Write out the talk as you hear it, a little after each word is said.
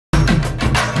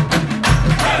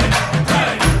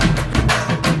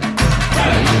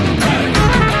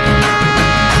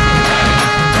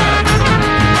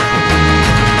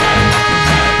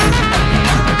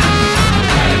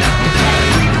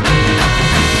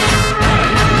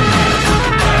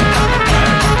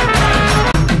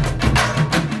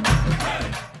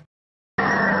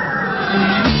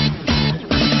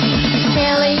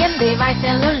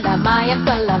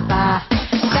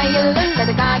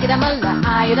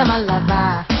అందమల్లవా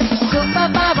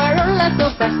super power ఉల్ల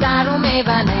super star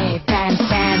మేవనే fan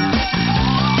fan.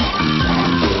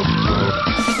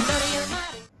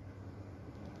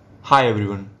 Hi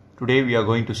everyone, today we are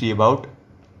going to see about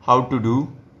how to do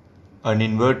an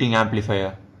inverting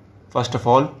amplifier. First of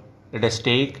all, let us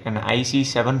take an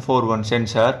IC741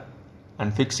 sensor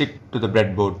and fix it to the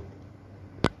breadboard.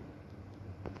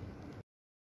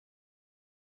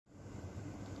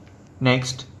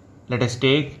 Next, let us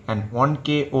take an 1k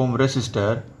ohm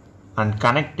resistor and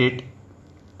connect it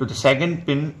to the second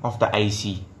pin of the IC.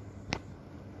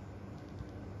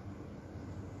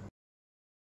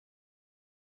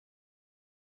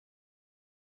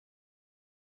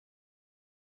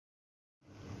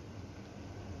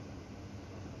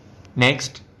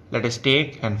 Next, let us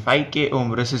take an 5k ohm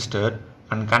resistor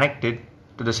and connect it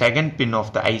to the second pin of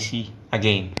the IC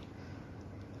again.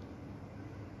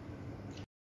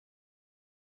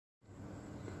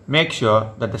 Make sure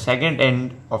that the second end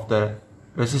of the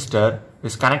resistor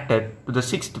is connected to the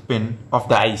sixth pin of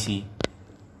the IC.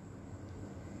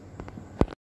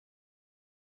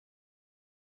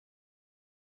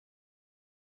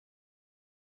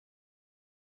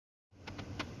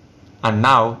 And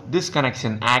now this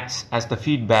connection acts as the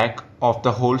feedback of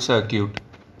the whole circuit.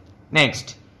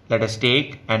 Next, let us take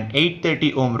an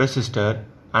 830 ohm resistor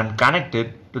and connect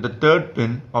it to the third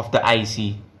pin of the IC.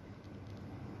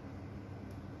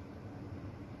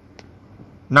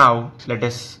 Now let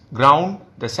us ground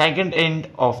the second end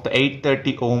of the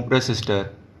 830 ohm resistor.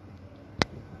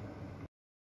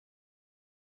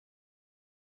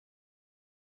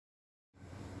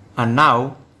 And now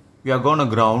we are going to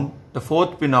ground the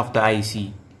fourth pin of the IC.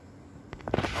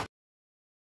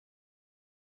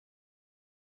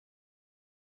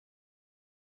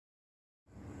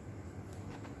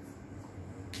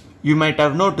 You might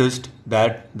have noticed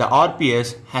that the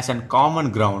RPS has a common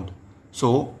ground. So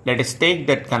let us take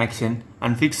that connection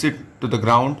and fix it to the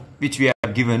ground which we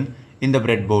have given in the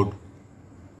breadboard.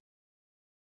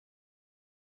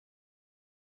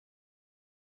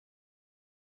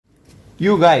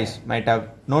 You guys might have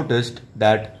noticed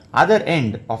that other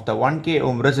end of the 1k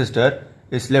ohm resistor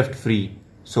is left free.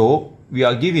 So we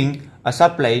are giving a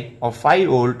supply of 5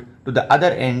 volt to the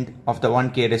other end of the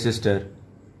 1k resistor.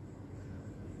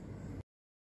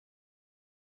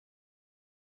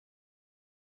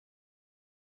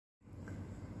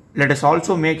 Let us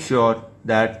also make sure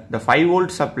that the 5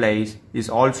 volt supply is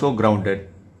also grounded.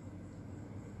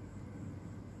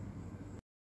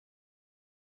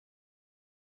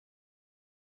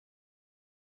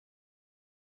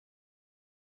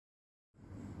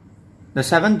 The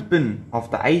seventh pin of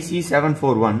the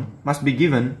IC741 must be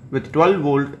given with 12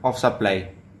 volt of supply.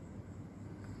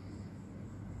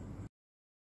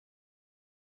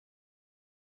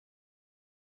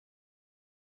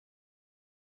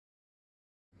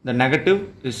 The negative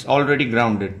is already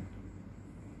grounded.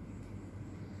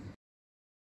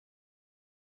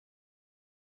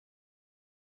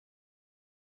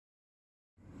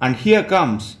 And here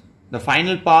comes the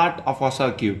final part of our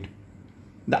circuit.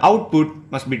 The output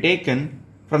must be taken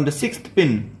from the sixth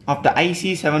pin of the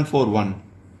IC741.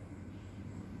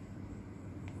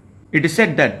 It is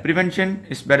said that prevention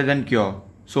is better than cure.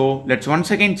 So let's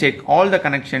once again check all the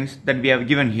connections that we have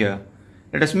given here.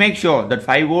 Let us make sure that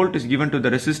 5 volt is given to the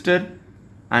resistor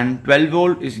and 12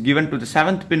 volt is given to the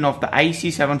 7th pin of the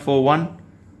IC741,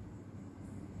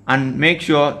 and make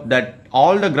sure that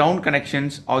all the ground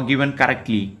connections are given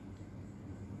correctly.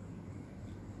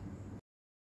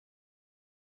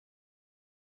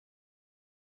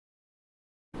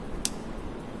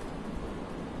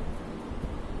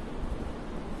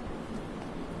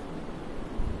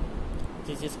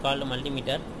 This is called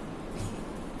multimeter.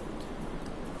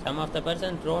 Some of the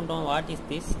persons don't know what is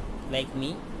this, like me.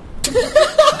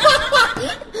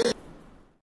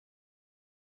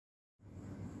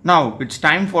 Now it's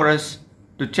time for us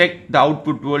to check the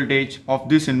output voltage of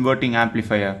this inverting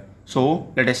amplifier.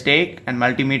 So let us take a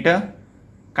multimeter,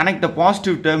 connect the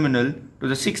positive terminal to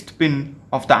the sixth pin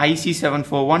of the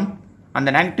IC741 and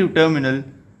the negative terminal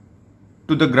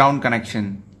to the ground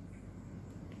connection.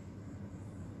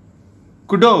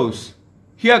 Kudos!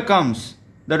 Here comes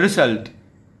the result.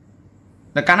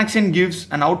 The connection gives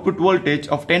an output voltage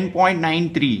of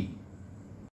 10.93.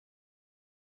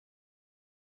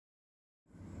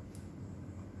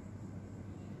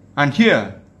 And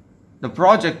here, the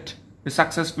project is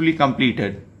successfully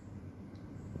completed.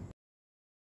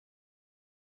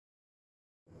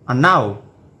 And now,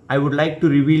 I would like to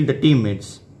reveal the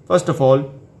teammates. First of all,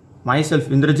 myself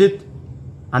Indrajit,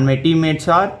 and my teammates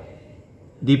are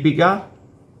Deepika,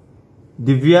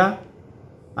 Divya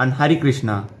and Hari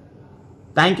Krishna.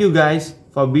 Thank you guys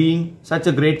for being such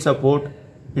a great support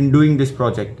in doing this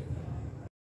project.